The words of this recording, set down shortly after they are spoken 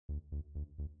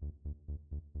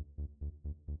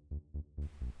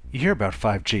You hear about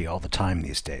 5G all the time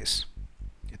these days.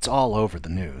 It's all over the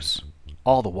news.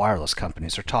 All the wireless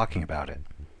companies are talking about it.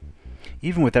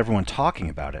 Even with everyone talking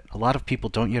about it, a lot of people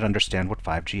don't yet understand what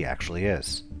 5G actually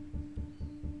is.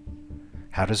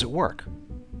 How does it work?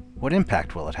 What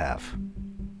impact will it have?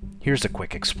 Here's a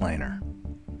quick explainer.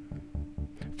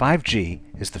 5G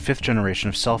is the fifth generation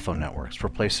of cell phone networks,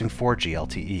 replacing 4G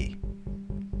LTE.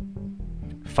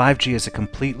 5G is a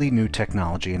completely new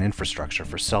technology and infrastructure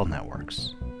for cell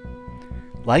networks.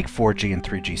 Like 4G and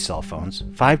 3G cell phones,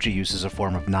 5G uses a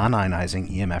form of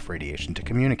non-ionizing EMF radiation to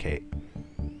communicate.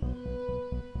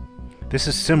 This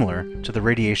is similar to the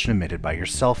radiation emitted by your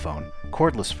cell phone,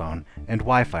 cordless phone, and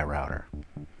Wi-Fi router.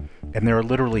 And there are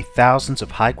literally thousands of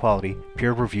high-quality,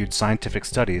 peer-reviewed scientific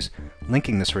studies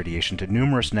linking this radiation to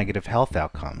numerous negative health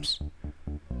outcomes,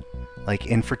 like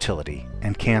infertility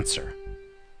and cancer.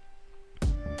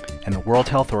 And the World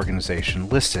Health Organization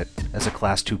lists it as a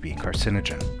Class 2B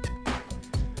carcinogen.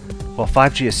 While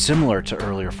 5G is similar to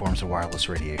earlier forms of wireless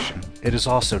radiation, it is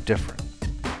also different.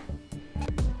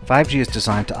 5G is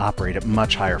designed to operate at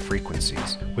much higher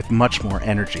frequencies, with much more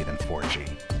energy than 4G.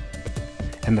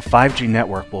 And the 5G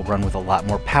network will run with a lot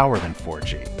more power than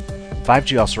 4G.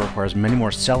 5G also requires many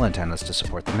more cell antennas to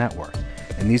support the network,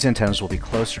 and these antennas will be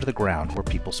closer to the ground where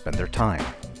people spend their time.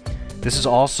 This is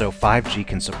also 5G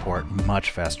can support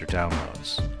much faster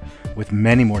downloads, with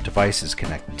many more devices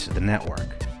connected to the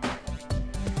network.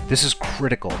 This is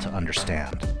critical to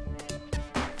understand.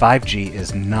 5G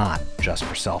is not just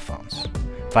for cell phones.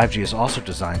 5G is also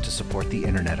designed to support the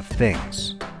Internet of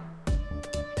Things,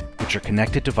 which are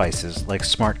connected devices like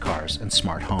smart cars and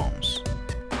smart homes.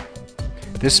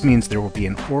 This means there will be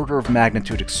an order of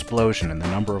magnitude explosion in the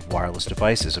number of wireless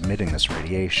devices emitting this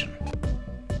radiation.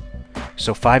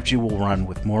 So 5G will run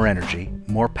with more energy,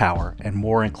 more power, and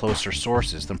more and closer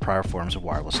sources than prior forms of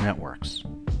wireless networks.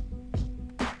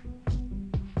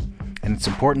 And it's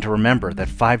important to remember that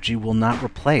 5G will not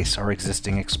replace our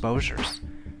existing exposures.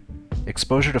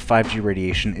 Exposure to 5G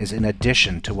radiation is in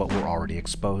addition to what we're already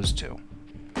exposed to.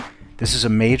 This is a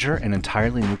major and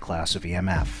entirely new class of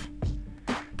EMF.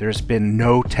 There has been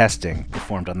no testing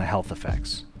performed on the health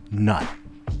effects. None.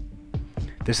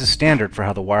 This is standard for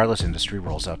how the wireless industry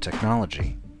rolls out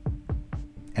technology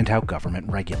and how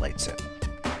government regulates it.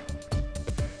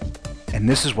 And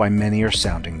this is why many are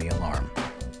sounding the alarm.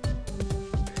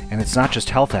 And it's not just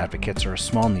health advocates or a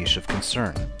small niche of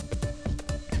concern.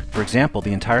 For example,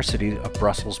 the entire city of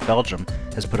Brussels, Belgium,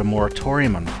 has put a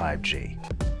moratorium on 5G.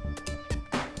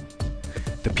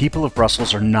 "The people of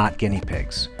Brussels are not guinea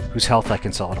pigs, whose health I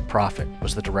can sell at a profit,"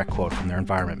 was the direct quote from their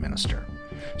environment minister.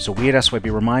 So we at SYB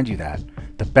remind you that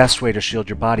the best way to shield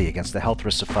your body against the health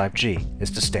risks of 5G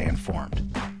is to stay informed.